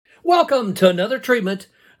Welcome to another treatment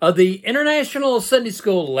of the International Sunday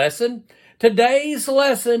School lesson. Today's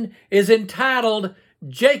lesson is entitled,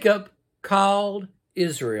 Jacob Called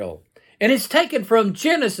Israel. And it's taken from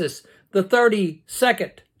Genesis, the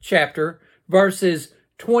 32nd chapter, verses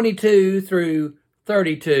 22 through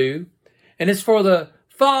 32. And it's for the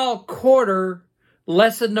fall quarter,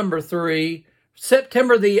 lesson number 3,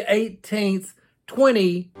 September the 18th,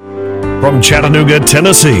 2020. From Chattanooga,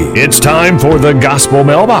 Tennessee, it's time for the Gospel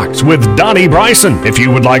Mailbox with Donnie Bryson. If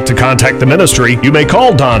you would like to contact the ministry, you may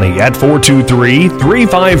call Donnie at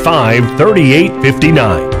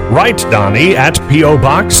 423-355-3859. Write Donnie at P.O.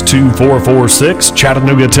 Box 2446,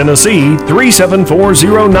 Chattanooga, Tennessee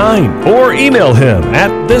 37409. Or email him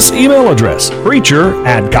at this email address,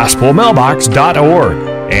 preacher@gospelmailbox.org.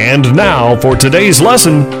 And now for today's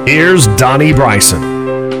lesson, here's Donnie Bryson.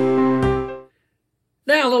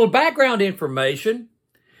 Now, a little background information.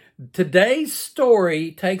 Today's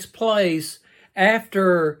story takes place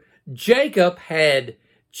after Jacob had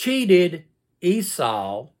cheated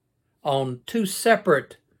Esau on two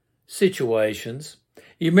separate situations.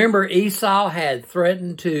 You remember Esau had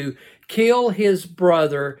threatened to kill his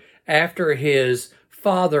brother after his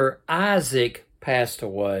father Isaac passed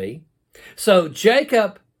away. So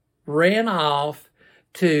Jacob ran off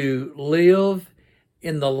to live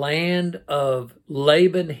in the land of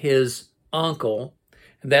Laban, his uncle.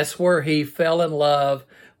 And that's where he fell in love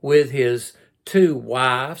with his two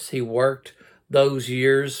wives. He worked those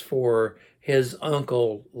years for his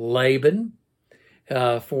uncle Laban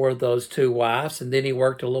for those two wives. And then he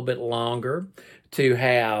worked a little bit longer to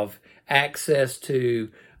have access to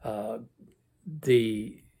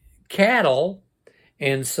the cattle.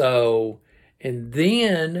 And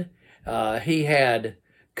then he had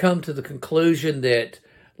come to the conclusion that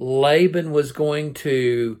Laban was going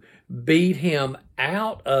to beat him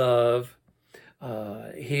out of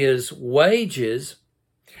his wages,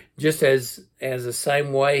 just as the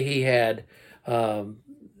same way he had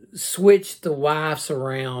switched the wives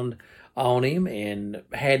around on him and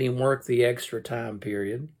had him work the extra time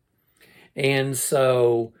period. And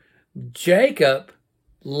so Jacob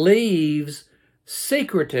leaves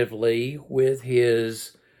secretively with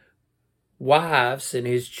his wives and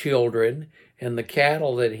his children and the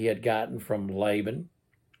cattle that he had gotten from Laban.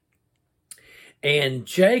 And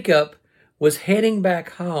Jacob was heading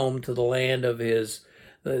back home to the land of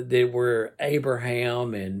where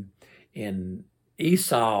Abraham and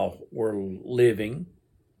Esau were living.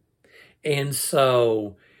 And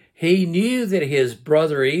so he knew that his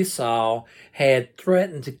brother Esau had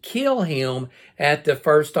threatened to kill him at the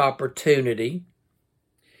first opportunity.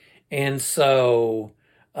 And so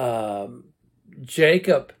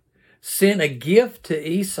Jacob sent a gift to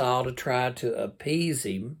Esau to try to appease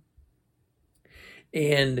him.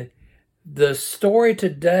 And the story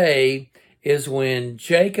today is when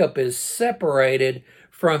Jacob is separated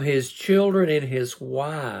from his children and his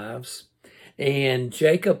wives, and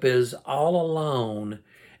Jacob is all alone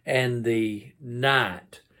in the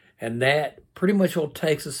night. And that pretty much will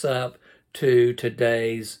takes us up to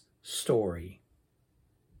today's story.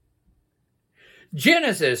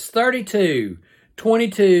 Genesis 32,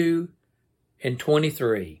 22 and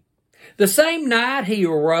 23. The same night he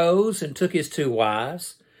arose and took his two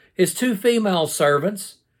wives, his two female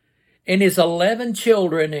servants, and his 11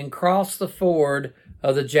 children and crossed the ford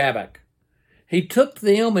of the Jabbok. He took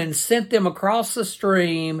them and sent them across the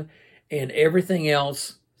stream and everything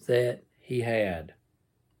else that he had.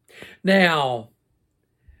 Now,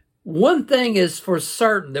 one thing is for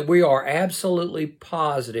certain that we are absolutely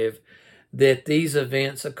positive that these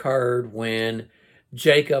events occurred when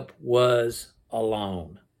Jacob was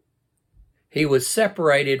alone. He was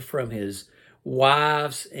separated from his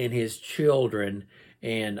wives and his children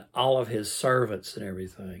and all of his servants and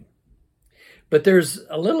everything. But there's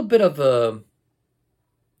a little bit of a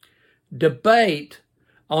debate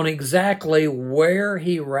on exactly where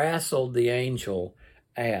he wrestled the angel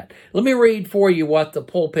at. Let me read for you what the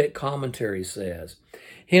pulpit commentary says.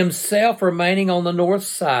 Himself remaining on the north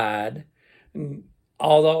side,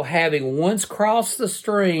 although having once crossed the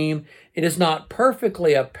stream, it is not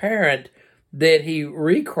perfectly apparent that he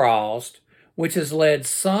recrossed, which has led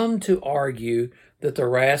some to argue that the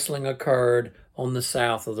wrestling occurred on the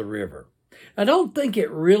south of the river. I don't think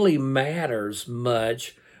it really matters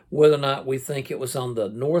much whether or not we think it was on the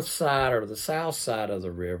north side or the south side of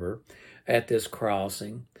the river at this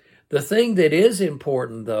crossing. The thing that is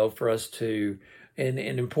important, though, for us to, and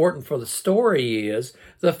important for the story is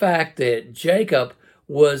the fact that Jacob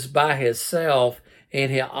was by himself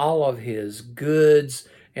and all of his goods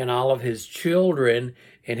and all of his children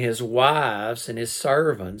and his wives and his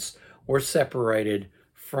servants were separated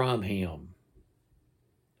from him.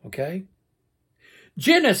 Okay?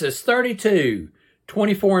 Genesis 32,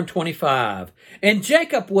 24 and 25. And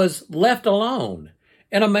Jacob was left alone,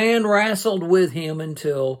 and a man wrestled with him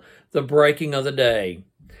until the breaking of the day.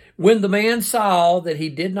 When the man saw that he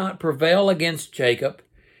did not prevail against Jacob,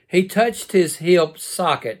 he touched his hip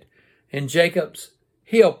socket, and Jacob's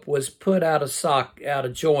hip was put out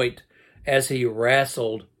of joint as he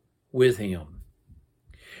wrestled with him.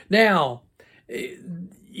 Now,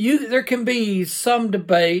 there can be some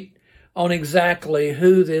debate on exactly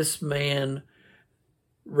who this man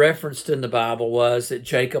referenced in the Bible was that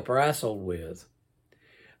Jacob wrestled with.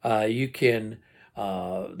 There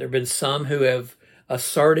have been some who have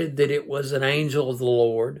asserted that it was an angel of the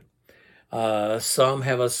Lord. Some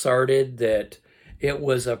have asserted that it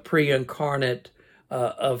was a pre-incarnate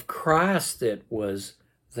of Christ that was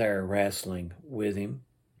there wrestling with him.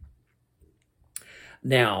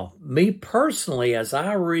 Now, me personally, as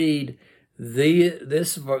I read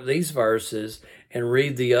these verses and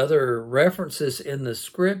read the other references in the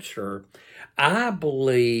scripture, I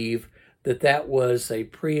believe that was a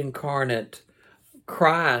pre-incarnate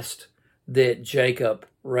Christ that Jacob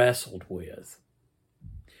wrestled with.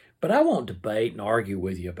 But I won't debate and argue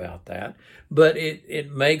with you about that. But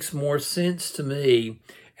it makes more sense to me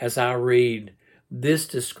as I read this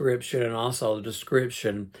description and also the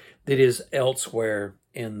description that is elsewhere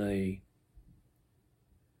in the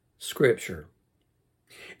scripture.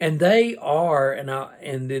 And they are,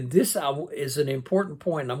 and this is an important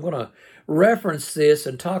point. I'm going to reference this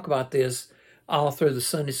and talk about this all through the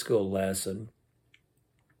Sunday school lesson.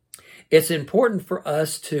 It's important for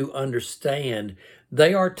us to understand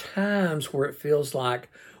there are times where it feels like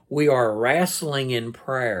we are wrestling in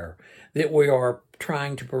prayer, that we are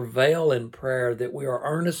trying to prevail in prayer, that we are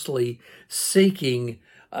earnestly seeking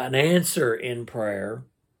an answer in prayer.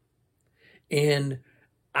 And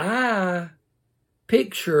I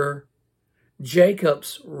picture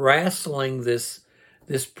Jacob's wrestling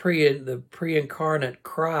the pre-incarnate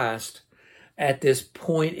Christ at this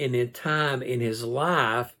point in time in his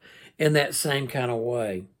life in that same kind of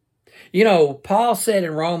way. You know, Paul said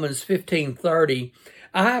in Romans 15:30,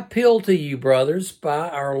 I appeal to you, brothers, by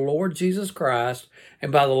our Lord Jesus Christ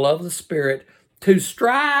and by the love of the Spirit, to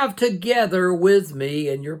strive together with me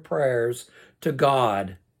in your prayers to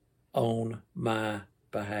God on my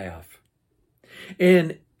behalf.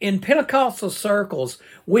 And in Pentecostal circles,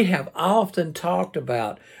 we have often talked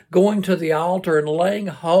about going to the altar and laying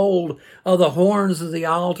hold of the horns of the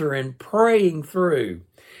altar and praying through.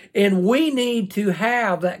 And we need to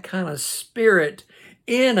have that kind of spirit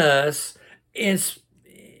in us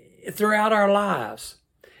throughout our lives.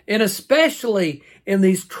 And especially in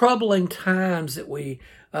these troubling times that we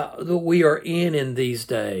are in these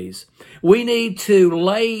days. We need to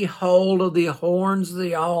lay hold of the horns of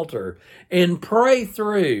the altar and pray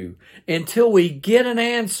through until we get an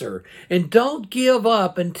answer. And don't give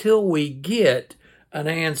up until we get an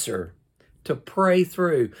answer. To pray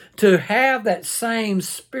through, to have that same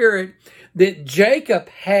spirit that Jacob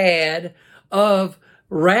had of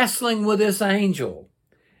wrestling with this angel.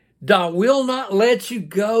 I will not let you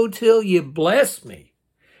go till you bless me.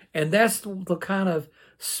 And that's the kind of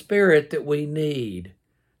spirit that we need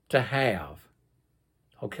to have.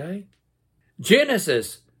 Okay?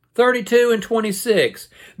 Genesis 32 and 26.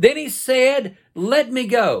 Then he said, let me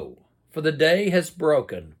go, for the day has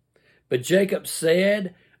broken. But Jacob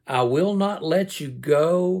said, I will not let you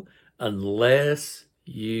go unless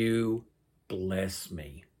you bless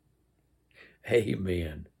me.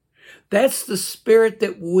 Amen. That's the spirit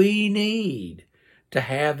that we need to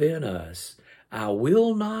have in us. I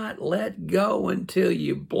will not let go until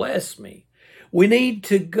you bless me. We need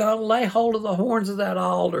to go lay hold of the horns of that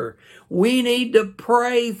altar. We need to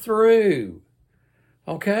pray through.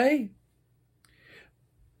 Okay?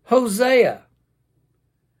 Hosea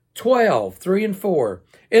 12, 3 and 4.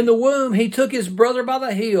 In the womb, he took his brother by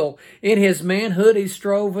the heel. In his manhood, he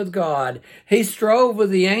strove with God. He strove with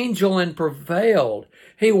the angel and prevailed.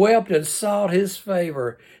 He wept and sought his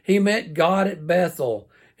favor. He met God at Bethel,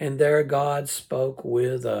 and there God spoke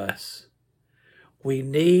with us. We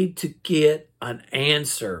need to get an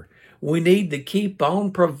answer. We need to keep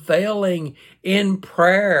on prevailing in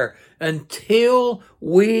prayer until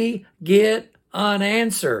we get an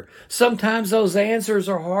answer. Sometimes those answers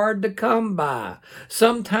are hard to come by.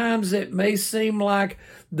 Sometimes it may seem like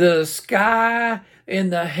the sky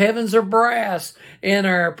and the heavens are brass and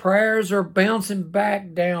our prayers are bouncing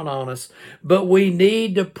back down on us. But we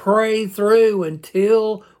need to pray through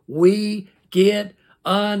until we get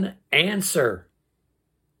an answer.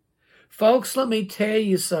 Folks, let me tell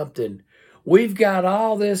you something. We've got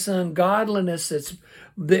all this ungodliness that's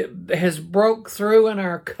that has broke through in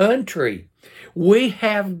our country. We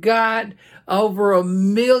have got over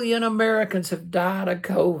 1 million Americans have died of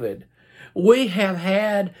COVID. We have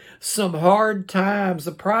had some hard times.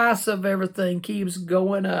 The price of everything keeps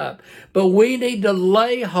going up. But we need to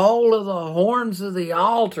lay hold of the horns of the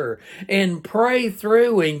altar and pray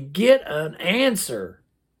through and get an answer.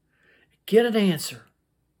 Get an answer.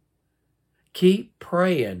 Keep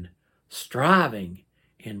praying, striving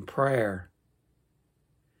in prayer.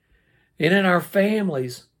 And in our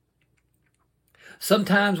families,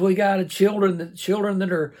 sometimes we got children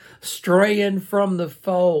that are straying from the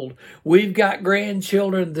fold. We've got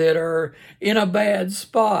grandchildren that are in a bad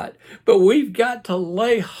spot. But we've got to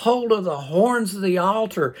lay hold of the horns of the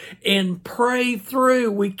altar and pray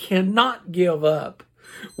through. We cannot give up.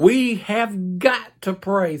 We have got to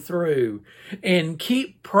pray through and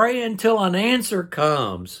keep praying till an answer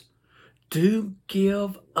comes. Do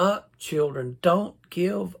give up, children. Don't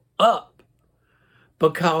give up.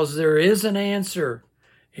 Because there is an answer,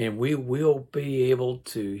 and we will be able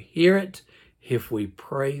to hear it if we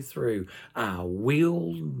pray through. I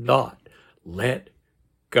will not let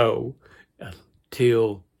go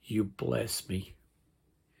until you bless me.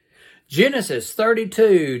 Genesis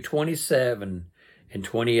 32:27 and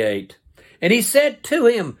 28. And he said to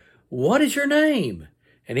him, "What is your name?"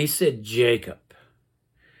 And he said, "Jacob."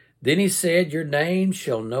 Then he said, "Your name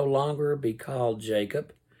shall no longer be called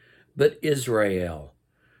Jacob, but Israel,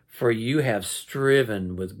 for you have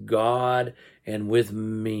striven with God and with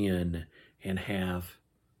men and have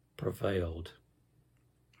prevailed."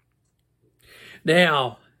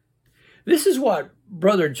 Now, this is what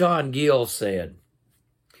Brother John Gill said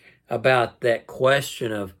about that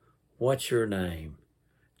question of, what's your name,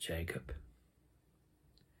 Jacob?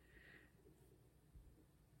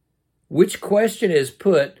 Which question is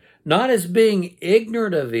put not as being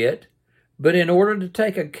ignorant of it, but in order to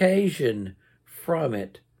take occasion from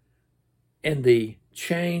it and the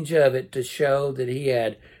change of it to show that he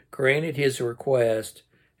had granted his request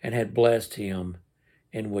and had blessed him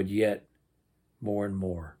and would yet more and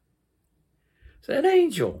more. So that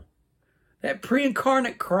angel, that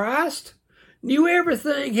pre-incarnate Christ, knew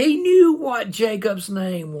everything. He knew what Jacob's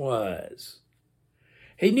name was.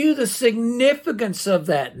 He knew the significance of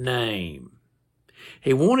that name.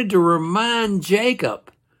 He wanted to remind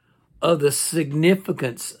Jacob of the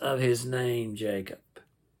significance of his name, Jacob,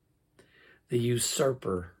 the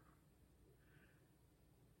usurper.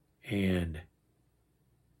 And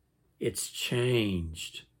it's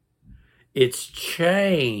changed. It's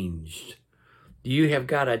changed. You have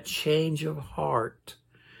got a change of heart.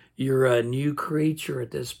 You're a new creature at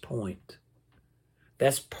this point.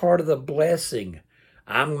 That's part of the blessing.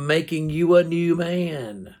 I'm making you a new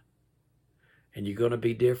man. And you're going to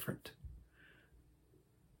be different.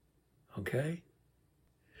 Okay?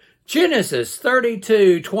 Genesis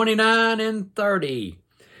 32:29 and 30.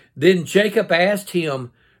 Then Jacob asked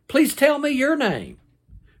him, "Please tell me your name."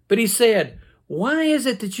 But he said, "Why is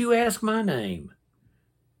it that you ask my name?"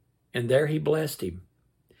 And there he blessed him.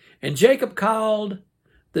 And Jacob called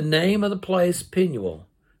the name of the place Peniel,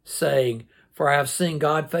 saying, "For I have seen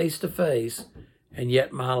God face to face, and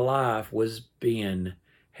yet my life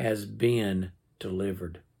has been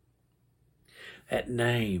delivered." That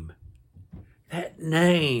name,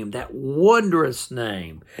 that wondrous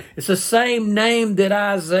name. It's the same name that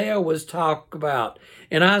Isaiah was talking about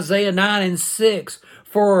in Isaiah 9 and 6.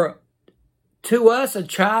 For to us a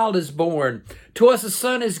child is born, to us a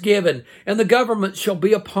son is given, and the government shall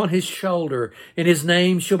be upon his shoulder, and his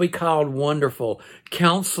name shall be called Wonderful,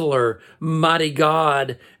 Counselor, Mighty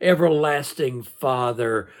God, Everlasting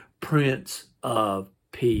Father, Prince of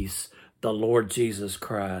Peace, the Lord Jesus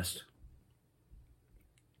Christ.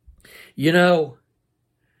 You know,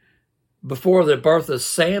 before the birth of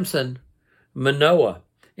Samson, Manoah,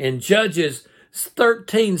 in Judges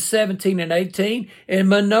 13, 17, and 18, and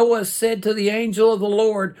Manoah said to the angel of the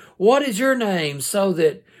Lord, "What is your name, so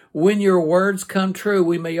that when your words come true,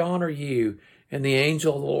 we may honor you?" And the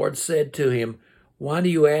angel of the Lord said to him, "Why do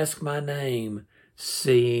you ask my name,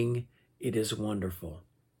 seeing it is wonderful?"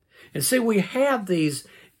 And see, we have these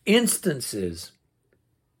instances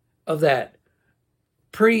of that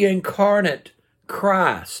pre-incarnate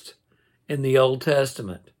Christ in the Old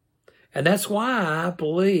Testament. And that's why I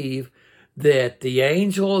believe that the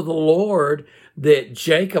angel of the Lord that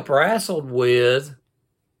Jacob wrestled with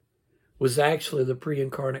was actually the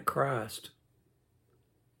pre-incarnate Christ.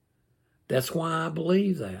 That's why I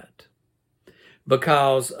believe that.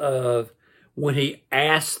 Because of when he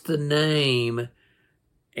asked the name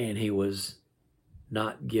and he was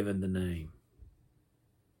not given the name.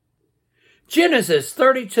 Genesis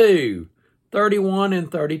 32, 31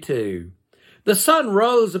 and 32. The sun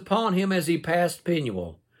rose upon him as he passed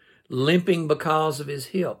Peniel, limping because of his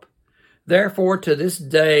hip. Therefore, to this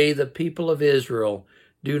day, the people of Israel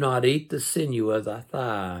do not eat the sinew of the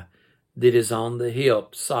thigh that is on the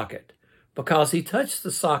hip socket, because he touched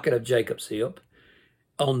the socket of Jacob's hip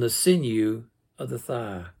on the sinew of the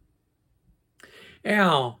thigh.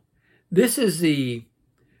 Now, this is the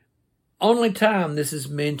only time this is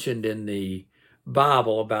mentioned in the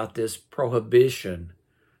Bible about this prohibition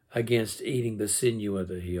against eating the sinew of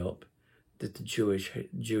the hip that the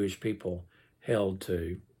Jewish people held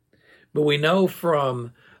to. But we know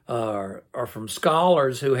from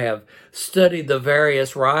scholars who have studied the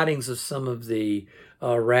various writings of some of the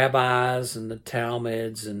rabbis and the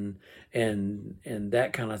Talmuds and that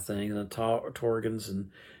kind of thing, the Torgans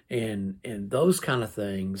and those kind of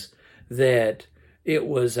things, that it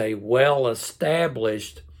was a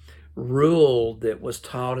well-established rule that was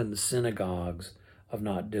taught in the synagogues of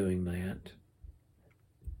not doing that.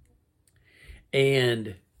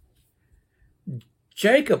 And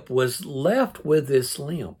Jacob was left with this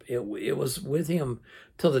limp. It was with him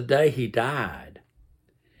till the day he died.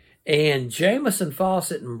 And Jamieson,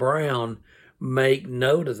 Fawcett, and Brown make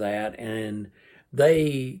note of that, and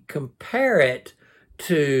they compare it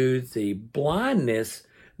to the blindness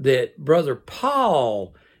that Brother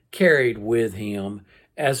Paul carried with him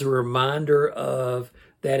as a reminder of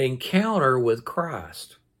that encounter with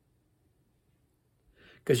Christ.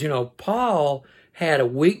 Because, Paul had a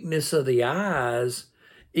weakness of the eyes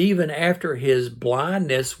even after his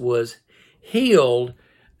blindness was healed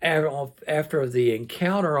after the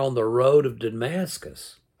encounter on the road of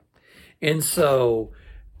Damascus. And so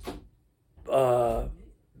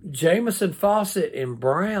Jamieson, Fawcett, and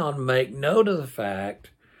Brown make note of the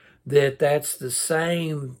fact that that's the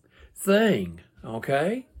same thing,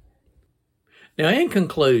 okay? Now, in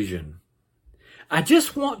conclusion, I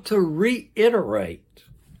just want to reiterate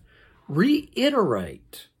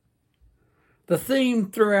the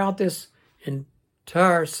theme throughout this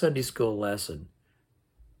entire Sunday school lesson.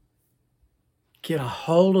 Get a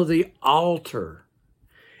hold of the altar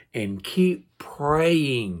and keep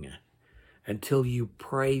praying until you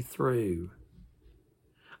pray through.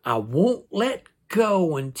 I won't let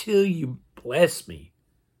go until you bless me.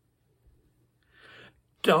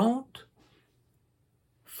 Don't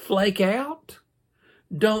flake out.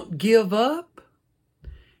 Don't give up.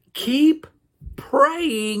 Keep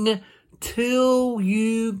praying till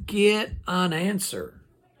you get an answer.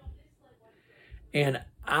 And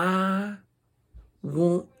I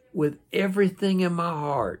want with everything in my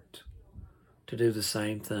heart to do the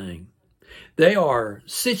same thing. There are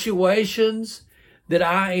situations that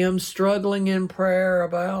I am struggling in prayer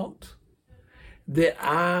about that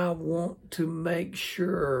I want to make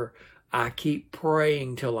sure I keep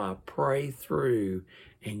praying till I pray through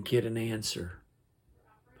and get an answer.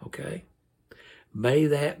 Okay? May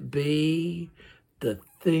that be the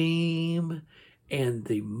theme and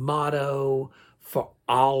the motto for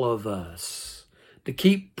all of us, to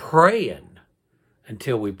keep praying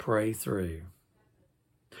until we pray through.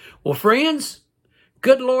 Well, friends,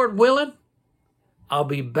 good Lord willing, I'll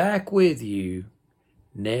be back with you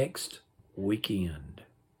next weekend.